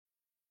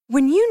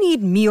When you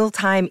need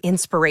mealtime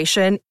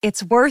inspiration,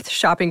 it's worth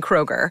shopping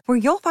Kroger, where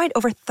you'll find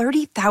over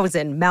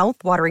 30,000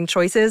 mouth-watering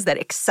choices that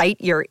excite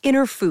your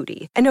inner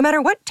foodie. And no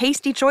matter what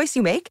tasty choice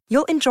you make,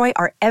 you'll enjoy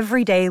our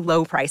everyday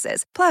low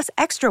prices, plus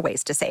extra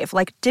ways to save,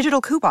 like digital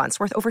coupons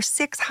worth over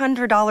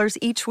 $600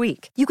 each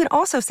week. You can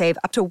also save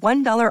up to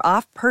 $1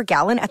 off per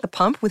gallon at the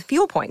pump with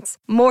fuel points.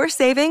 More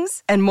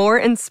savings and more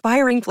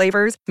inspiring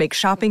flavors make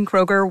shopping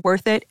Kroger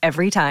worth it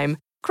every time.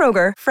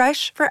 Kroger,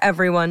 fresh for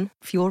everyone.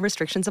 Fuel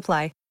restrictions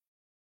apply.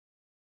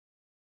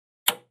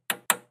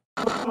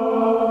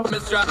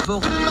 With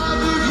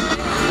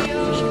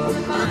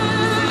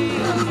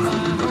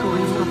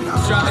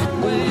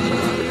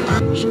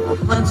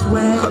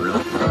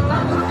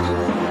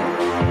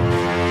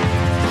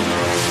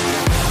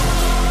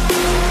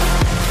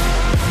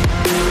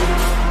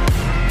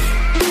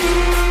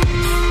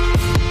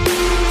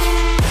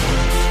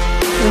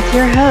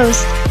your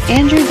host,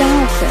 Andrew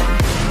Donaldson.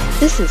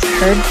 This is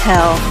Heard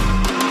Tell.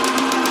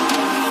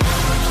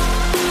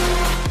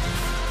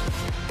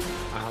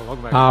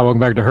 Welcome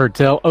back to Heard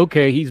Tell.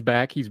 Okay, he's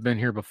back. He's been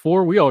here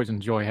before. We always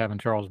enjoy having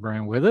Charles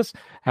Brand with us.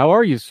 How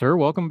are you, sir?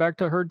 Welcome back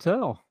to Heard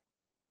Tell.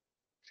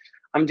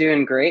 I'm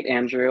doing great,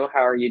 Andrew.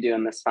 How are you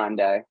doing this fine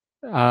day?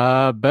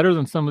 Better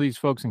than some of these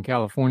folks in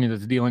California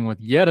that's dealing with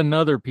yet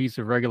another piece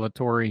of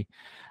regulatory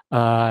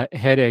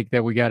headache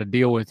that we got to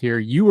deal with here.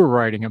 You were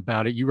writing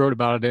about it. You wrote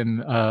about it in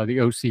the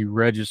OC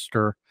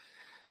Register.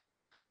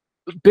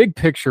 Big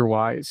picture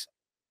wise,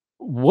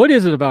 what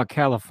is it about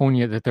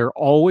California that they're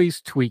always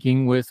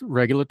tweaking with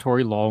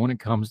regulatory law when it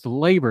comes to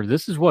labor?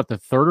 This is what, the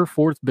third or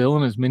fourth bill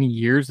in as many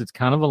years. It's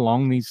kind of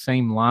along these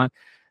same lines.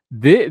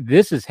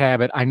 This is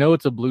habit. I know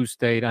it's a blue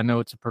state. I know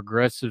it's a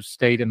progressive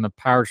state in the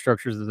power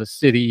structures of the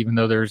city, even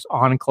though there's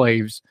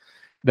enclaves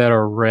that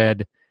are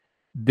red.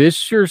 This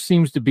sure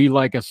seems to be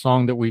like a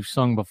song that we've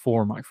sung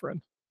before, my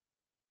friend.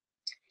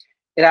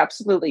 It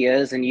absolutely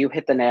is, and you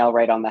hit the nail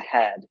right on the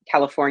head.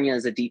 California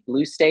is a deep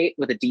blue state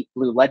with a deep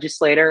blue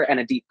legislator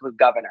and a deep blue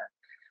governor.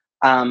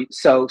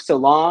 So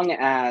long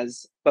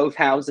as both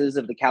houses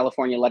of the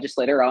California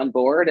legislature are on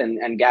board,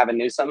 and Gavin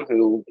Newsom,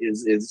 who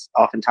is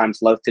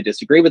oftentimes loath to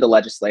disagree with the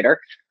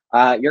legislator,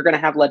 you're going to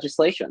have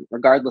legislation,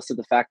 regardless of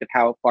the fact of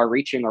how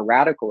far-reaching or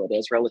radical it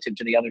is relative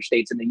to the other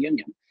states in the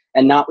union.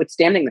 And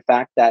notwithstanding the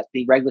fact that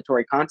the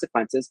regulatory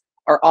consequences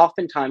are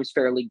oftentimes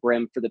fairly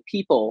grim for the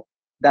people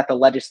that the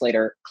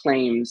legislator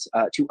claims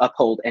to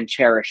uphold and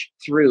cherish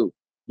through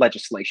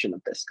legislation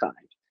of this kind.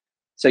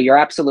 So you're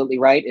absolutely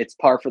right. It's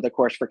par for the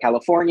course for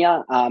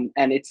California, and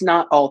it's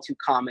not all too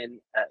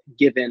common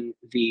given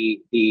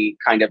the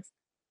kind of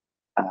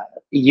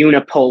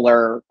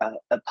unipolar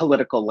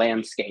political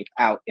landscape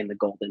out in the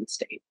Golden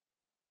State.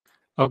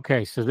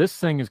 Okay, so this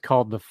thing is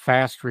called the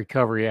FAST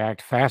Recovery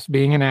Act. FAST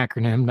being an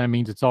acronym, that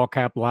means it's all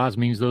capitalized,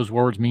 means those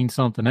words mean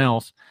something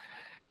else.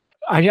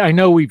 I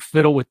know we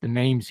fiddle with the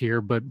names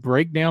here, but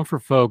break down for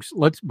folks.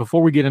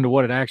 Before we get into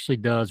what it actually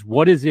does,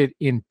 what is it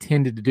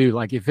intended to do?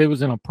 Like, if it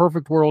was in a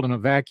perfect world, in a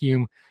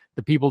vacuum,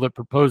 the people that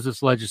propose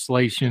this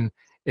legislation,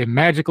 it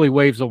magically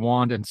waves a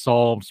wand and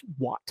solves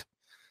what?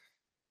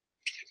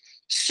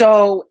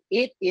 So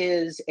it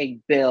is a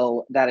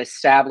bill that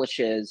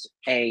establishes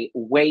a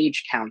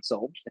wage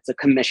council. It's a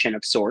commission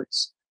of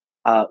sorts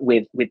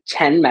with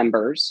 10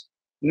 members.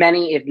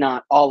 Many, if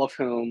not all of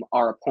whom,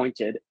 are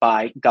appointed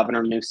by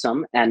Governor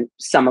Newsom, and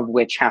some of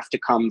which have to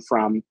come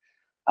from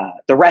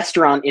the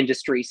restaurant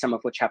industry, some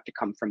of which have to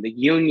come from the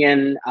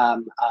union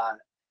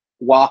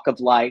walk of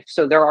life.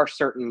 So there are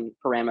certain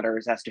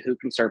parameters as to who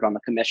can serve on the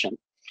commission.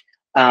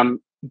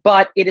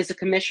 But it is a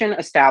commission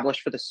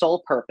established for the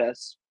sole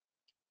purpose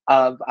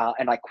of,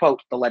 and I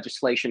quote the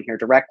legislation here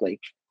directly,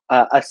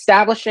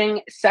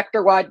 establishing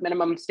sector-wide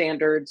minimum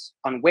standards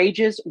on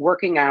wages,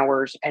 working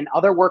hours, and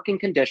other working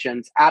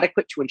conditions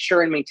adequate to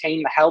ensure and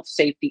maintain the health,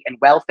 safety, and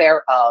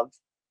welfare of,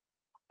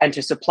 and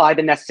to supply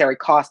the necessary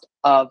cost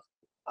of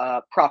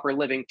proper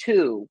living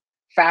to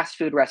fast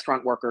food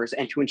restaurant workers,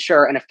 and to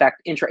ensure and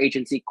effect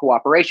interagency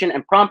cooperation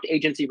and prompt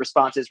agency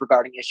responses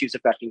regarding issues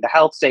affecting the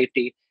health,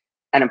 safety,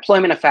 and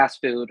employment of fast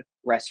food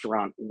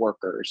restaurant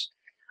workers.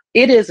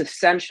 It is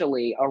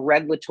essentially a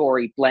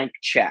regulatory blank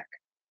check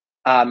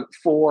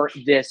for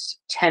this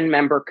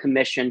 10-member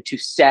commission to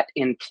set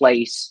in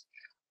place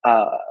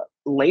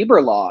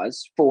labor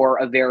laws for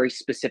a very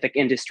specific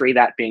industry,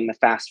 that being the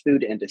fast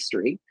food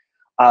industry.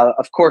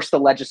 Of course, the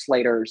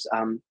legislators'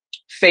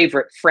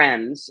 favorite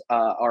friends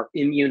are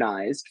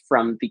immunized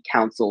from the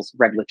council's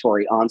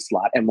regulatory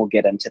onslaught, and we'll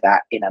get into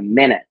that in a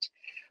minute.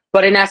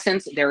 But in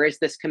essence, there is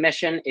this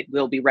commission. It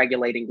will be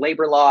regulating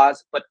labor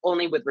laws, but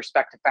only with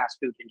respect to fast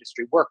food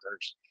industry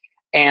workers.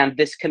 And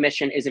this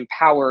commission is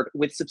empowered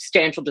with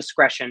substantial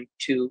discretion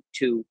to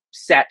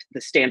set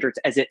the standards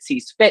as it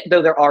sees fit,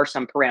 though there are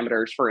some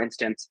parameters. For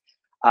instance,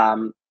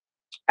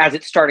 as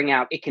it's starting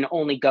out, it can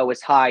only go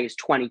as high as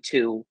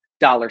 $22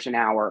 an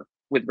hour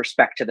with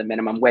respect to the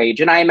minimum wage.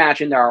 And I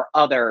imagine there are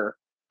other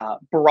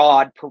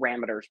broad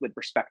parameters with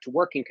respect to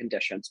working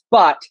conditions.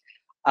 But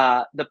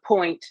the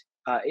point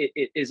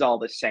it is all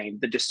the same.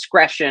 The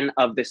discretion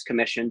of this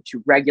commission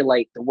to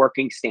regulate the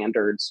working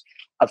standards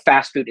of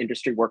fast food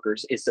industry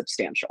workers is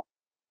substantial.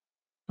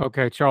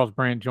 Okay, Charles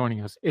Brandt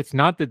joining us. It's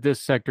not that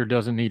this sector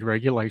doesn't need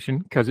regulation,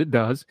 because it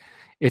does.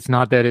 It's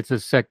not that it's a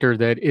sector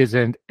that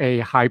isn't a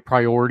high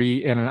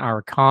priority in our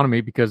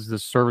economy, because the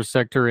service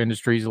sector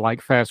industries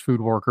like fast food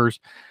workers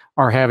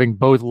are having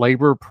both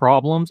labor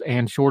problems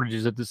and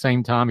shortages at the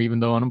same time, even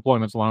though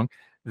unemployment's low.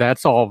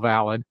 That's all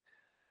valid.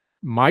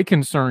 My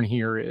concern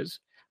here is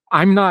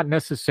I'm not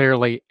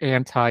necessarily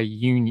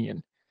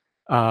anti-union.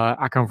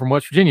 I come from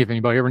West Virginia. If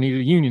anybody ever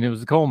needed a union, it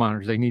was the coal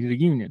miners. They needed a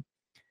union.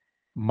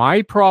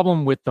 My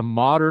problem with the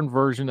modern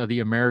version of the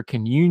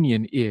American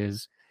Union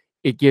is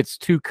it gets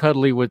too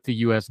cuddly with the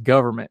U.S.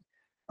 government.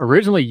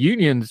 Originally,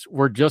 unions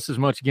were just as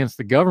much against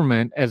the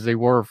government as they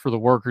were for the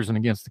workers and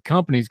against the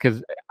companies,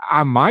 because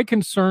my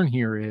concern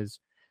here is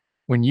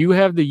when you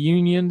have the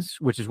unions,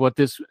 which is what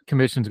this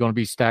commission is going to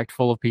be stacked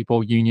full of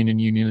people, union and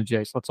union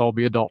adjacent. Let's all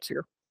be adults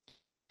here.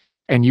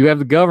 And you have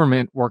the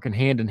government working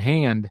hand in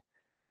hand.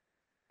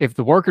 If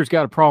the workers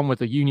got a problem with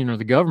the union or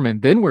the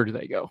government, then where do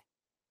they go?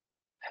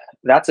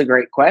 That's a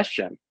great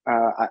question.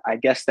 I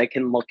guess they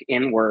can look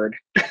inward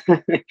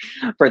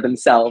for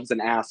themselves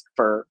and ask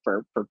for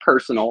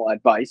personal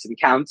advice and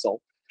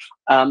counsel.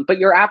 But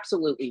you're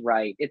absolutely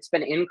right. It's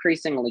been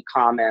increasingly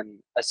common,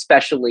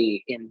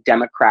 especially in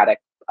the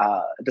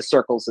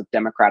circles of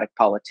Democratic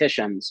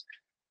politicians,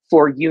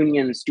 for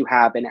unions to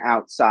have an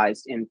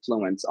outsized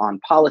influence on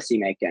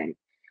policymaking.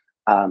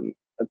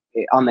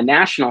 On the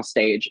national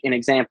stage, an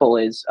example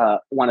is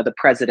one of the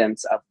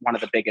presidents of one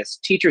of the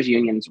biggest teachers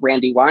unions,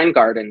 Randi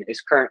Weingarten,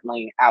 is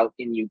currently out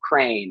in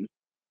Ukraine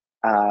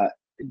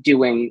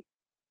doing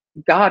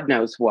God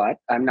knows what.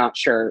 I'm not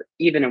sure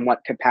even in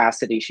what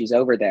capacity she's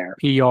over there.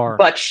 PR.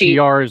 But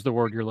PR is the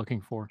word you're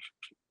looking for.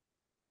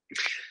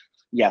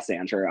 Yes,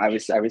 Andrew. I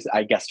was,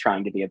 I guess,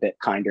 trying to be a bit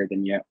kinder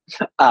than you.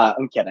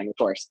 I'm kidding, of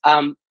course.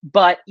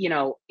 But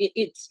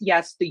it's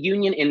yes, the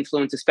union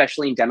influence,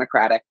 especially in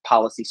Democratic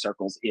policy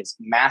circles, is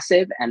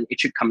massive, and it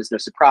should come as no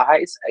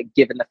surprise,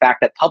 given the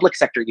fact that public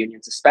sector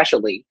unions,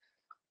 especially,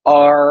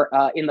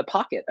 are in the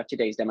pocket of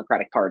today's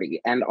Democratic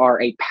Party and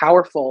are a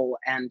powerful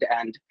and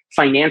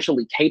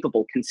financially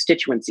capable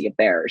constituency of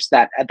theirs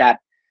that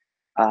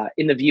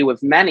in the view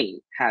of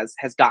many, has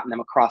gotten them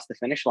across the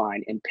finish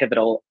line in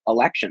pivotal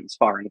elections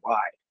far and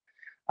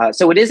wide.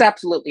 So it is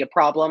absolutely a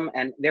problem,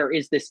 and there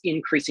is this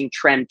increasing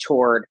trend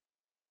toward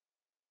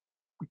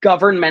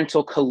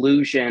governmental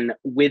collusion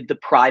with the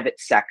private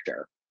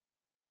sector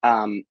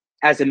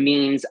as a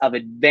means of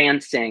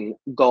advancing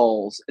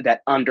goals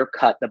that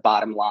undercut the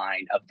bottom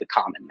line of the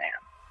common man.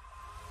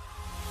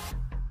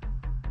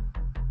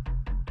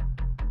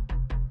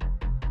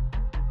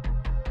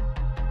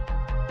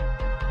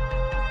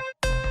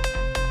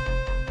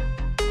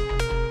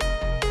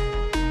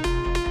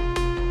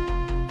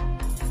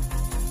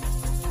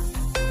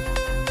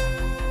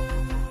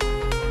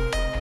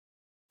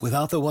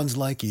 Without the ones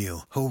like you,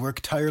 who work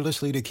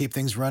tirelessly to keep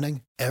things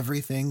running,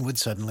 everything would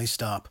suddenly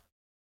stop.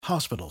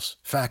 Hospitals,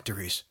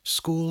 factories,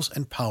 schools,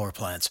 and power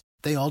plants,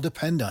 they all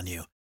depend on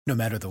you. No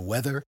matter the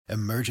weather,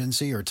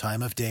 emergency, or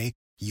time of day,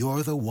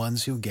 you're the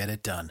ones who get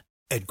it done.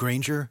 At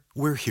Grainger,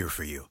 we're here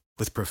for you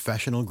with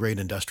professional-grade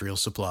industrial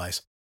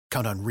supplies.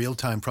 Count on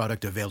real-time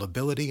product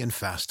availability and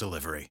fast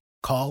delivery.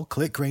 Call,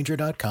 click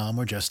Grainger.com,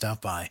 or just stop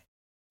by.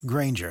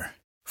 Grainger,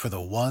 for the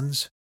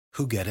ones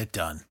who get it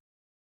done.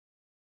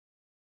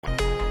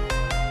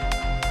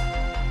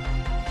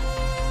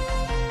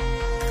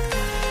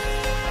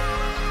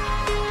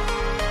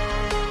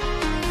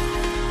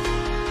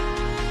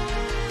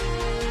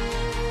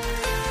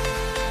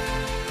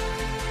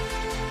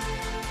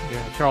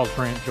 Charles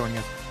Brandt joining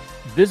us.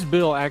 This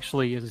bill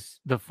actually is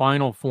the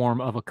final form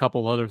of a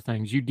couple other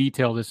things. You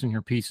detail this in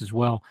your piece as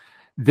well.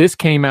 This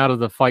came out of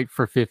the Fight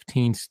for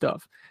 15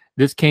 stuff.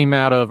 This came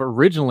out of,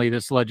 originally,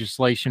 this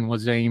legislation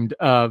was aimed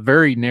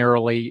very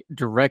narrowly,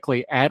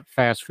 directly at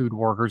fast food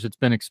workers. It's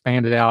been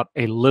expanded out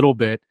a little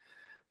bit.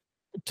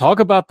 Talk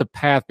about the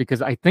path,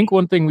 because I think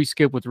one thing we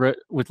skip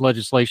with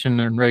legislation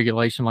and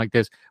regulation like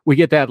this, we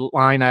get that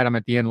line item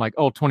at the end like,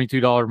 oh,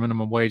 $22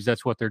 minimum wage,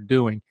 that's what they're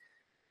doing.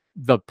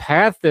 The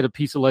path that a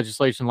piece of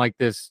legislation like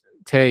this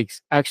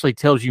takes actually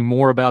tells you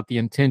more about the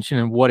intention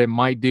and what it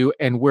might do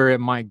and where it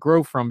might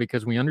grow from,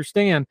 because we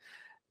understand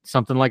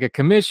something like a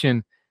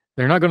commission,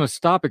 they're not going to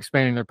stop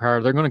expanding their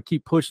power. They're going to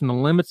keep pushing the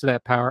limits of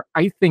that power.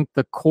 I think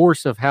the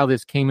course of how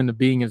this came into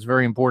being is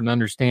very important to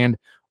understand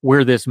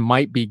where this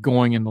might be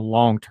going in the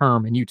long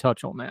term, and you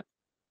touch on that.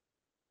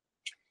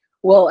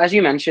 Well, as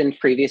you mentioned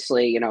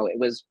previously, it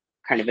was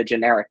kind of a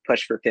generic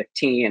push for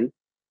 15.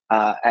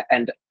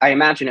 And I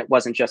imagine it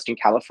wasn't just in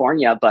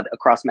California, but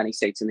across many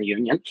states in the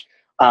union.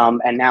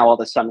 And now all of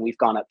a sudden we've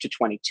gone up to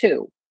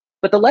 22.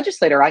 But the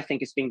legislator, I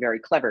think, is being very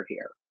clever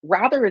here.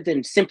 Rather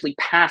than simply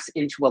pass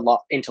into law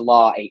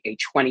a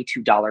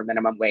 $22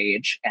 minimum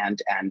wage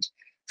and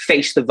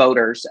face the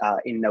voters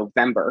in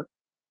November,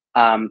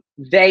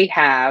 they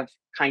have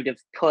kind of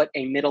put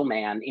a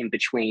middleman in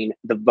between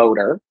the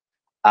voter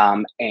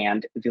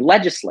and the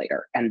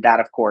legislator. And that,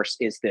 of course,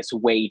 is this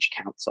wage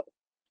council.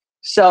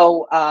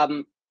 So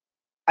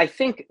I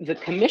think the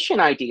commission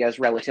idea is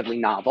relatively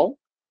novel.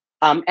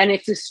 And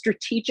it's a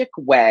strategic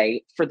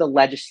way for the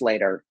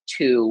legislator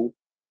to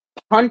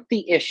punt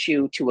the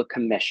issue to a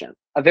commission.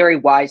 A very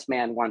wise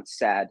man once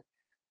said,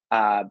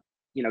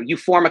 you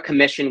form a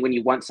commission when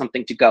you want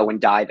something to go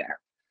and die there.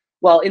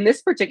 Well, in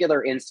this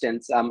particular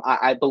instance,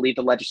 I believe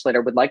the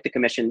legislator would like the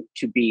commission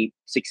to be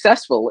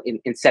successful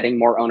in setting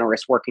more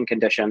onerous working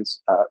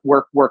conditions,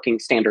 working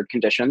standard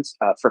conditions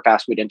for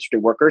fast food industry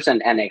workers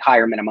and a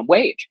higher minimum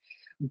wage.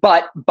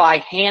 But by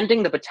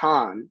handing the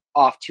baton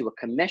off to a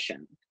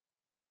commission,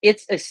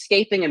 it's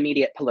escaping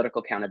immediate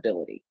political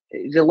accountability.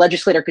 The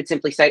legislator could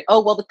simply say, oh,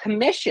 well, the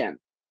commission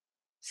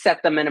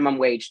set the minimum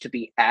wage to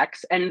be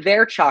X, and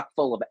they're chock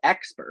full of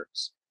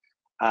experts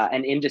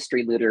and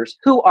industry leaders.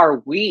 Who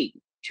are we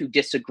to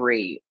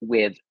disagree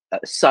with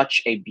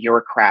such a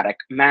bureaucratic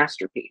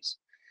masterpiece?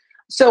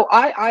 So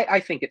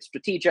I think it's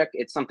strategic.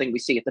 It's something we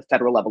see at the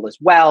federal level as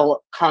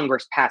well.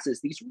 Congress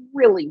passes these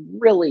really,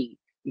 really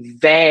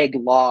vague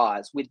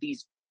laws with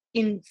these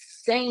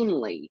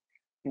insanely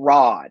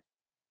broad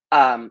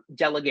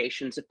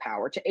delegations of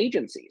power to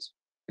agencies.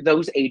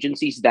 Those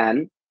agencies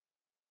then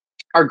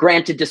are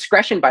granted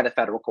discretion by the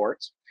federal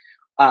courts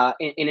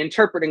in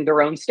interpreting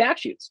their own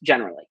statutes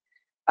generally.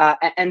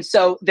 And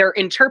so they're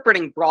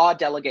interpreting broad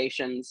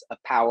delegations of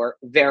power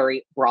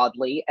very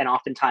broadly and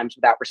oftentimes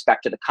without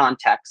respect to the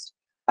context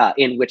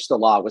in which the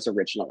law was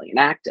originally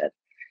enacted.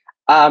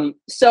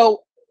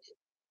 So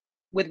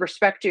with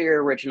respect to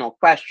your original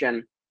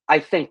question, I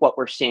think what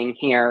we're seeing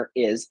here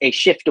is a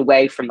shift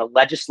away from the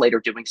legislator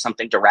doing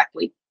something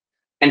directly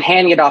and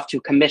handing it off to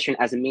a commission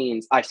as a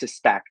means, I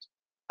suspect,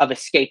 of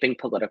escaping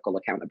political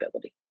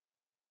accountability.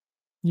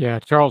 Yeah,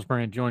 Charles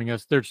Brandt joining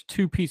us. There's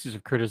two pieces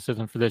of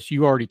criticism for this.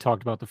 You already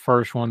talked about the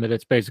first one, that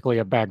it's basically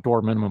a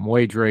backdoor minimum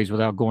wage raise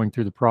without going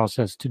through the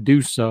process to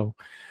do so.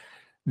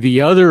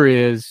 The other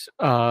is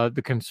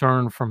the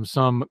concern from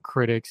some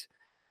critics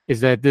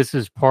is that this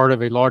is part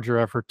of a larger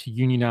effort to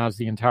unionize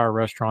the entire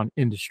restaurant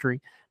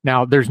industry.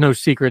 Now, there's no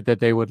secret that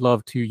they would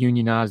love to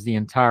unionize the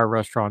entire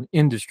restaurant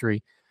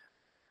industry.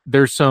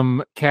 There's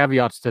some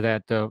caveats to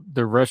that, though.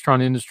 The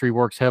restaurant industry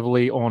works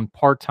heavily on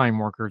part-time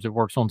workers. It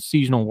works on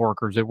seasonal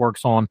workers. It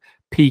works on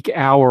peak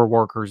hour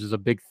workers is a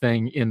big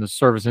thing in the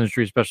service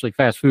industry, especially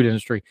fast food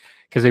industry,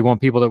 because they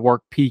want people that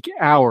work peak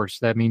hours.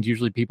 That means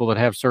usually people that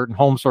have certain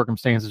home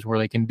circumstances where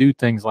they can do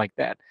things like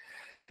that.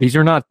 These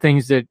are not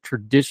things that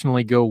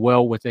traditionally go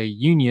well with a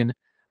union,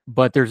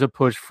 but there's a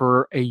push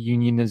for a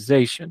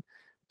unionization.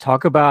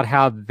 Talk about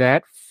how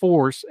that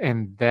force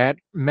and that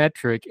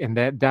metric and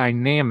that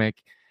dynamic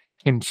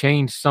can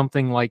change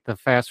something like the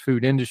fast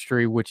food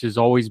industry, which has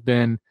always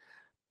been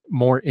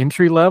more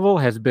entry level,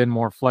 has been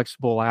more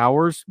flexible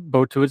hours,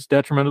 both to its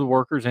detriment of the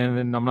workers.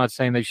 And I'm not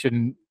saying they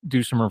shouldn't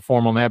do some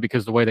reform on that,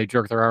 because the way they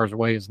jerk their hours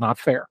away is not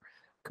fair.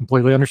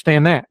 Completely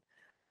understand that.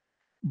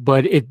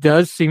 But it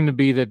does seem to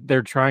be that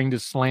they're trying to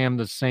slam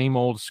the same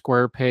old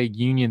square peg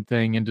union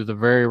thing into the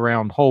very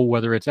round hole,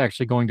 whether it's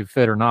actually going to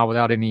fit or not,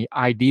 without any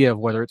idea of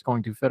whether it's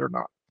going to fit or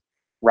not.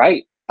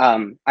 Right.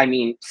 I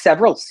mean,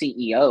 several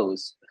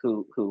CEOs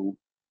who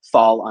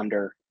fall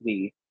under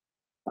the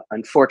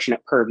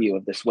unfortunate purview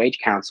of this wage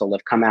council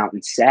have come out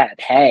and said,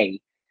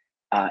 hey,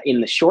 in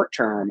the short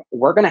term,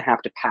 we're going to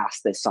have to pass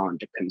this on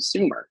to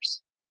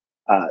consumers.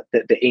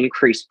 The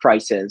increased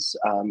prices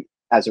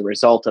as a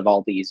result of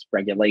all these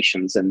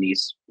regulations and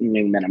these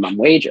new minimum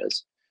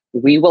wages,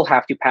 we will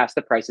have to pass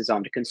the prices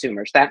on to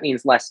consumers. That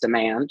means less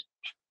demand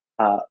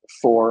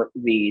for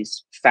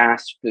these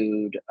fast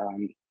food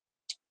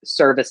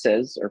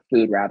services, or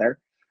food rather.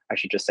 I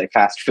should just say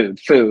fast food.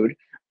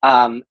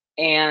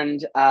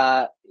 And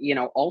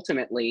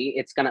ultimately,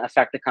 it's going to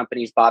affect the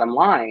company's bottom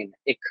line.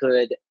 It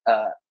could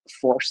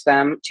force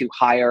them to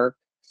hire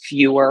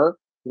fewer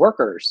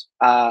workers.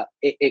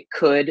 It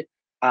could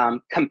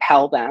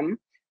compel them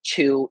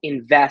to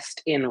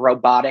invest in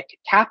robotic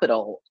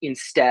capital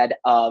instead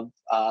of,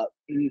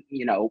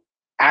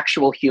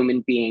 actual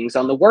human beings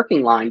on the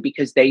working line,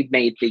 because they've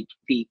made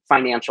the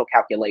financial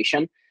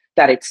calculation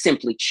that it's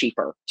simply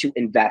cheaper to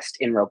invest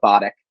in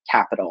robotic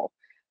capital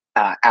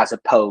as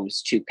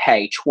opposed to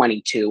pay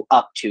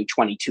up to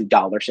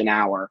 $22 an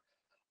hour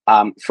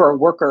for a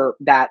worker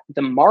that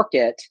the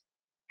market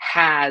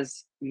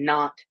has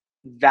not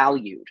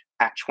valued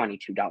at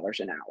 $22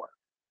 an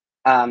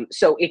hour.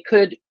 So it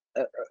could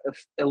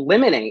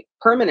eliminate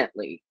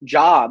permanently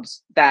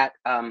jobs that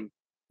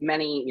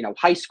many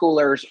high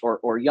schoolers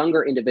or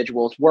younger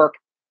individuals work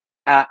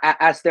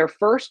as their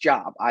first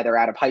job, either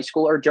out of high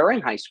school or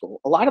during high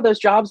school. A lot of those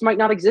jobs might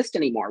not exist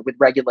anymore with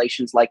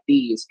regulations like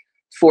these,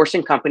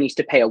 forcing companies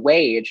to pay a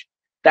wage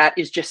that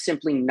is just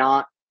simply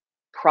not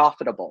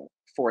profitable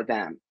for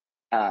them.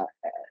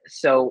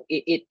 So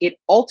it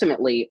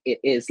ultimately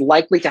is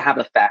likely to have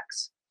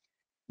effects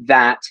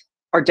that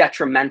are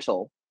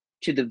detrimental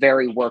to the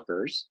very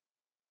workers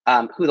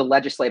who the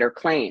legislator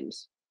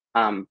claims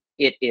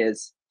it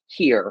is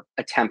here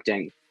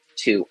attempting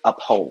to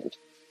uphold.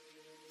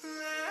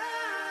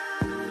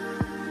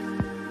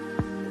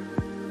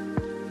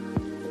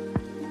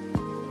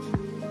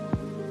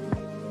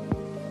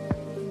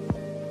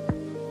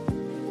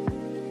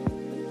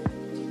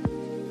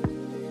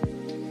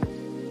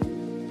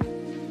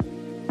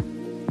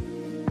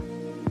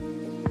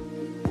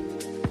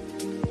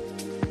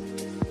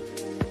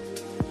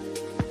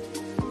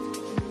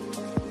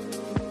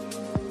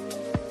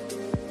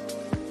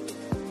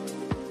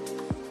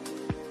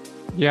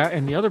 Yeah,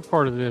 and the other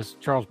part of this,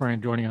 Charles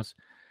Brand joining us,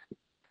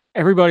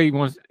 everybody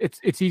wants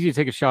it's easy to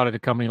take a shot at a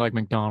company like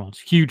McDonald's,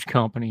 huge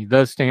company,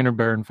 the standard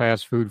bearer in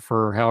fast food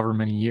for however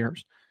many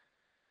years.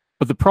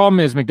 But the problem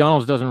is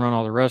McDonald's doesn't run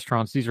all the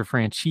restaurants. These are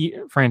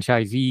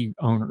franchisee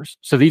owners.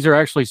 So these are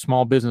actually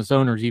small business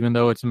owners, even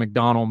though it's a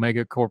McDonald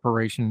mega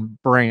corporation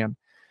brand.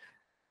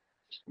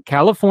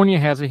 California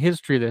has a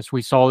history of this.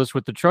 We saw this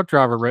with the truck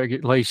driver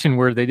regulation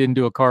where they didn't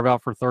do a carve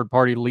out for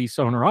third-party lease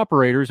owner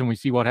operators, and we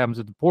see what happens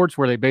at the ports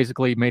where they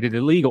basically made it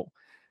illegal.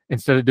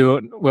 Instead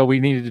of we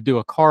needed to do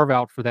a carve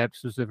out for that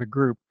specific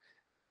group.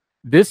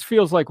 This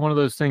feels like one of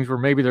those things where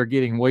maybe they're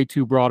getting way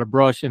too broad a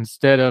brush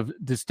instead of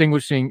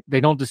distinguishing. They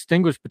don't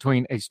distinguish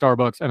between a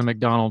Starbucks and a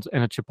McDonald's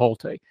and a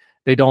Chipotle.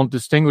 They don't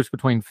distinguish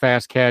between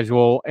fast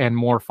casual and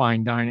more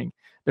fine dining.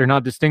 They're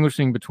not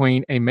distinguishing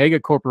between a mega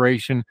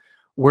corporation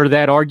where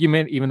that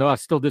argument, even though I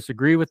still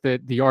disagree with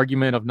it, the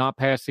argument of not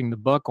passing the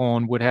buck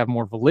on would have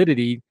more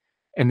validity,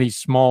 and these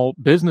small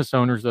business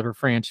owners that are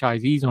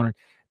franchisees owners.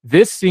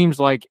 This seems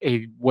like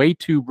a way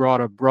too broad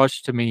a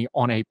brush to me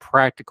on a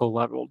practical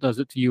level. Does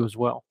it to you as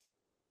well?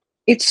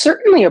 It's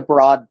certainly a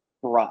broad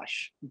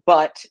brush,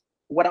 but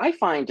what I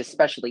find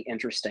especially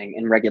interesting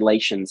in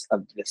regulations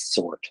of this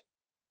sort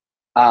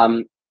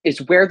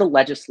is where the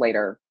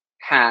legislator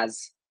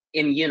has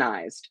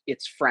immunized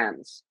its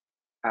friends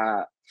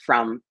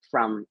from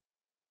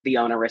the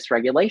onerous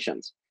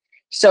regulations.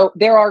 So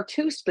there are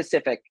two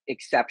specific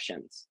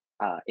exceptions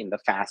in the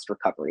FAST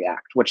Recovery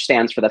Act, which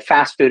stands for the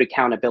Fast Food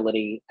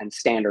Accountability and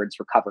Standards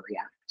Recovery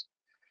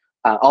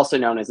Act, also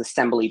known as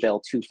Assembly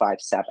Bill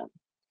 257.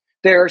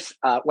 There's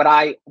what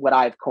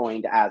I've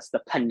coined as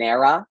the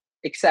Panera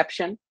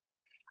exception.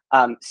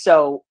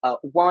 So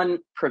one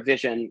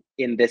provision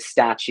in this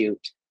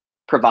statute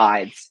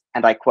provides,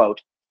 and I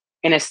quote,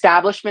 "An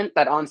establishment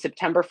that on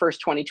September 1st,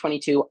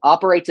 2022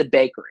 operates a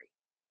bakery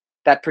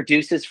that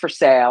produces for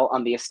sale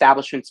on the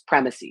establishment's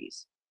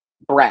premises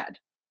bread,"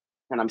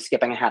 and I'm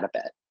skipping ahead a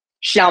bit,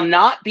 "shall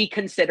not be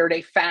considered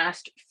a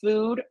fast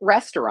food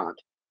restaurant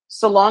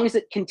so long as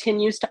it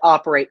continues to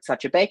operate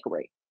such a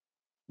bakery.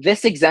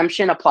 This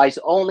exemption applies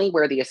only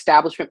where the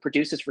establishment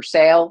produces for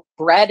sale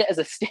bread as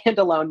a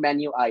standalone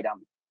menu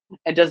item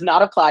and does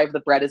not apply if the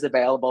bread is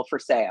available for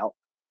sale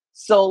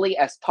solely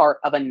as part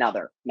of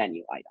another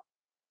menu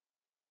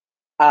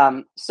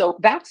item." So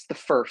that's the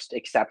first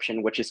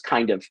exception, which is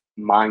kind of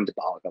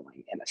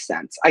mind-boggling in a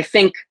sense. I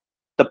think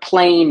the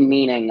plain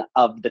meaning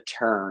of the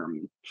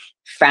term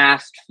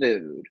fast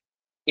food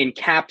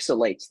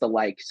encapsulates the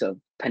likes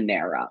of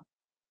Panera,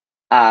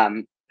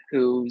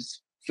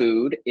 whose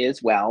food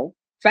is, well,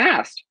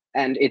 fast.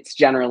 And it's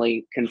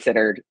generally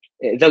considered,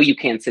 though you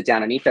can sit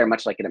down and eat there,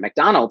 much like at a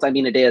McDonald's,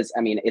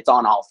 it's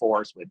on all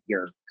fours with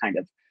your kind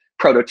of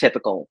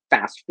prototypical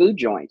fast food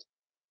joint.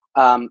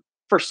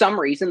 For some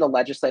reason, the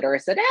legislator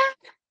has said,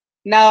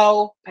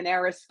 no,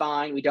 Panera's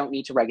fine. We don't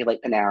need to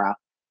regulate Panera.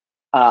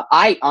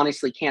 I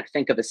honestly can't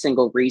think of a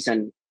single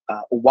reason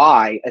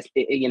why,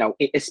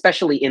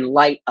 especially in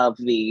light of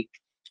the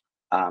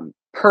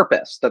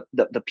purpose,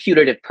 the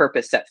putative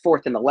purpose set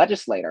forth in the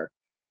legislator,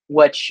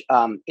 which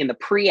in the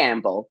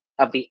preamble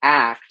of the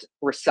act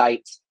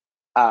recites,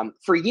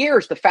 "For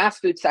years, the fast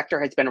food sector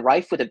has been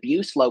rife with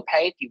abuse, low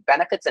pay, few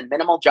benefits, and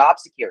minimal job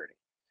security,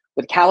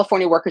 with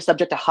California workers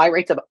subject to high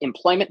rates of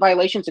employment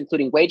violations,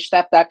 including wage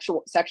theft,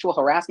 sexual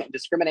harassment, and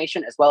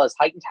discrimination, as well as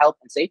heightened health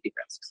and safety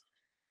risks."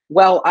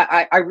 Well,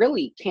 I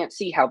really can't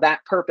see how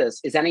that purpose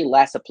is any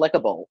less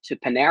applicable to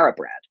Panera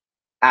Bread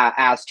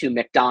as to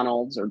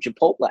McDonald's or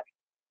Chipotle.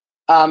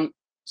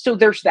 So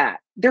there's that.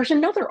 There's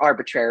another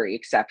arbitrary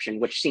exception,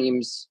 which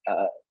seems,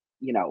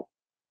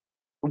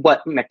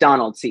 what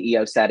McDonald's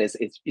CEO said is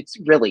it's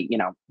really,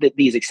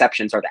 these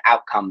exceptions are the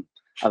outcome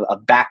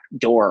of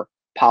backdoor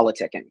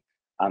politicking.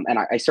 And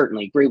I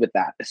certainly agree with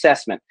that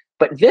assessment.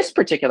 But this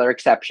particular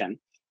exception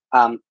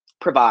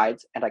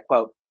provides, and I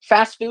quote,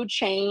 "Fast food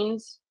chain,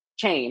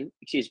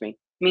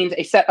 means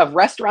a set of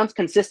restaurants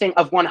consisting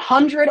of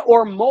 100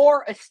 or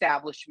more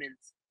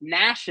establishments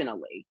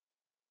nationally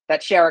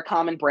that share a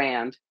common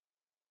brand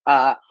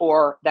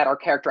or that are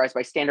characterized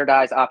by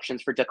standardized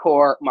options for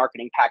decor,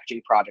 marketing,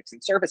 packaging, products,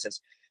 and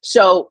services."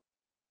 So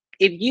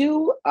if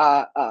you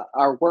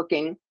are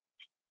working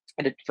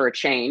for a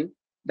chain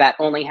that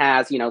only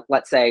has,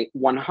 let's say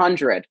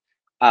 100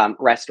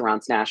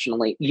 restaurants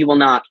nationally, you will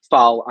not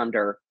fall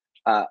under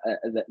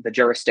the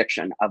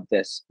jurisdiction of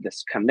this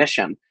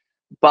commission.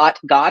 But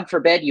God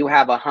forbid you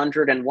have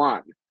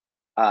 101,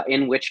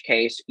 in which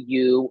case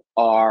you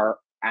are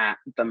at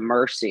the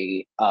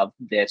mercy of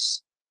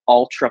this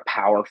ultra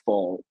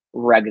powerful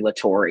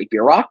regulatory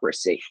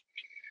bureaucracy.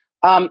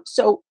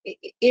 So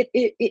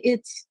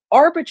it's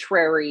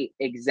arbitrary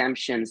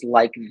exemptions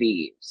like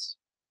these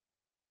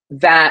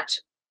that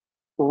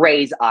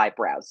raise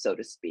eyebrows, so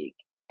to speak,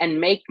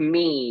 and make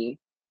me,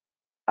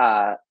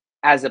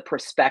 as a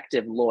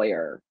prospective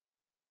lawyer,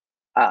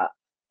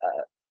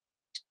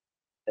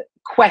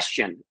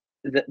 question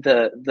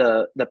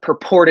the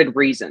purported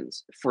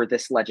reasons for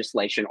this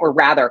legislation, or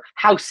rather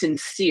how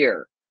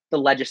sincere the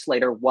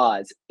legislator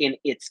was in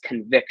its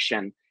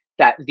conviction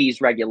that these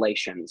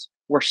regulations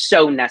were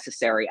so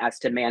necessary as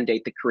to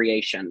mandate the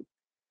creation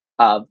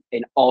of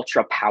an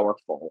ultra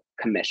powerful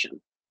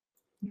commission.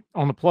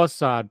 On the plus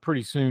side,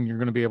 pretty soon you're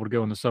going to be able to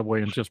go in the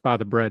subway and just buy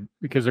the bread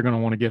because they're going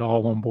to want to get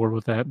all on board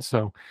with that.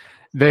 So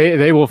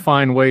they will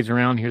find ways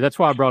around here. That's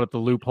why I brought up the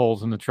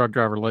loopholes in the truck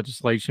driver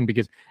legislation,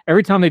 because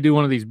every time they do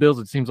one of these bills,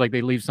 it seems like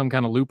they leave some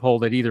kind of loophole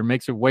that either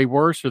makes it way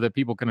worse or that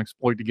people can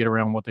exploit to get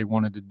around what they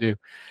wanted to do.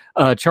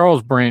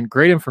 Charles Brandt,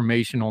 great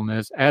information on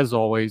this. As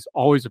always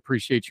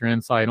appreciate your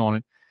insight on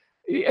it.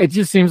 It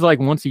just seems like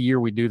once a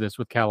year we do this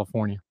with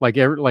California, like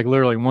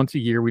literally once a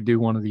year we do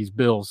one of these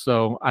bills.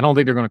 So I don't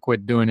think they're going to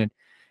quit doing it.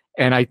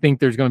 And I think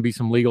there's going to be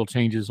some legal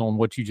changes on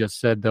what you just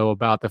said, though,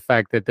 about the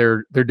fact that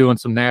they're doing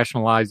some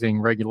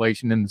nationalizing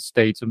regulation in the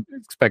states, and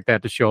expect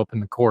that to show up in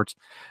the courts.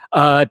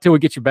 Till we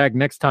get you back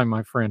next time,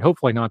 my friend,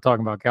 hopefully not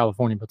talking about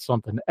California, but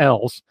something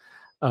else.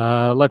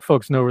 Let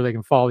folks know where they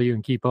can follow you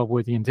and keep up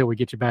with you until we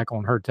get you back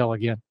on Heard Tell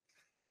again.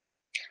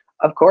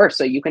 Of course.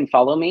 So you can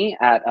follow me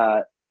at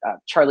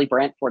Charlie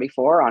Brandt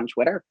 44 on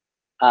Twitter,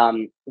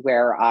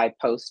 where I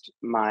post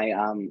my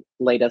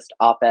latest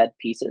op-ed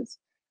pieces.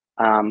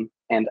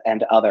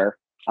 And other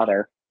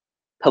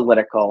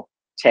political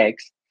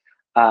takes.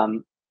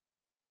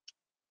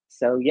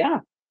 So yeah,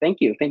 thank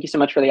you so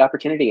much for the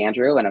opportunity,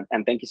 Andrew,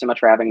 and thank you so much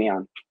for having me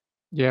on.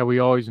 Yeah, we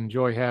always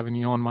enjoy having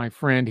you on, my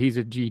friend. He's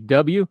a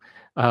GW,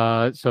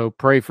 so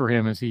pray for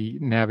him as he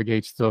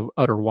navigates the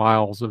utter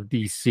wilds of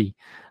DC.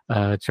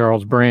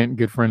 Charles Brandt,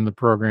 good friend of the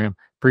program.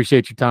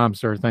 Appreciate your time,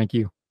 sir. Thank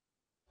you.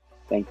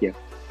 Thank you.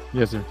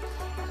 Yes, sir.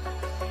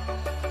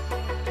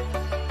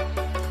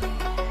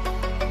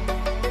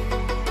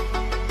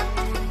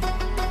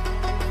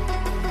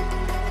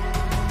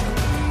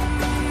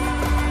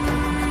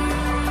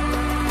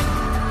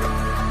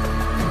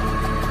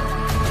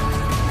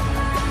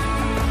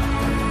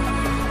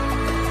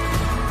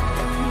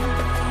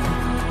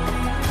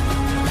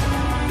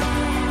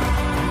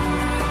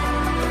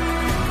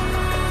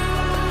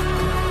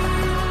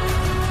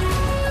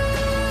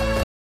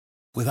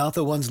 Without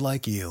the ones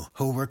like you,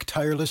 who work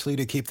tirelessly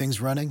to keep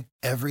things running,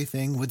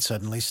 everything would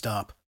suddenly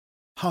stop.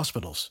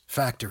 Hospitals,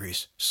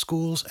 factories,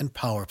 schools, and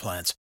power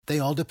plants, they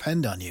all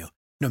depend on you.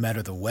 No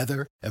matter the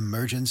weather,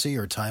 emergency,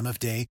 or time of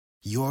day,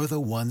 you're the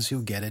ones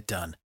who get it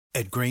done.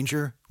 At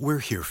Grainger, we're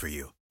here for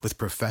you with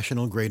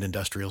professional-grade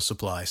industrial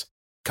supplies.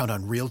 Count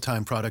on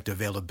real-time product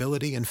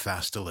availability and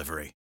fast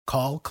delivery.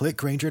 Call, click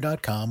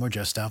Grainger.com, or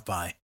just stop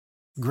by.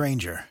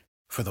 Grainger,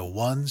 for the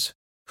ones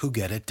who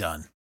get it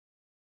done.